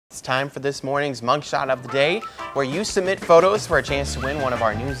It's time for this morning's mugshot of the day, where you submit photos for a chance to win one of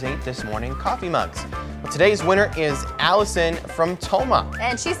our News 8 This Morning coffee mugs. Well, today's winner is Allison from Tomah.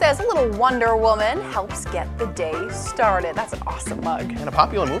 And she says a little Wonder Woman helps get the day started. That's an awesome mug. And a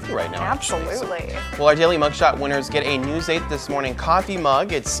popular movie right now. Absolutely. Well, our daily mugshot winners get a News 8 This Morning coffee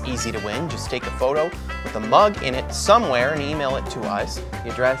mug. It's easy to win. Just take a photo with a mug in it somewhere and email it to us.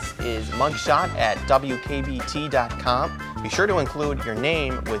 The address is mugshot@WKBT.com. Be sure to include your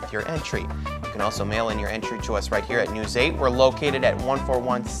name with your entry. You can also mail in your entry to us right here at News 8. We're located at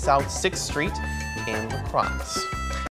 141 South 6th Street in La Crosse.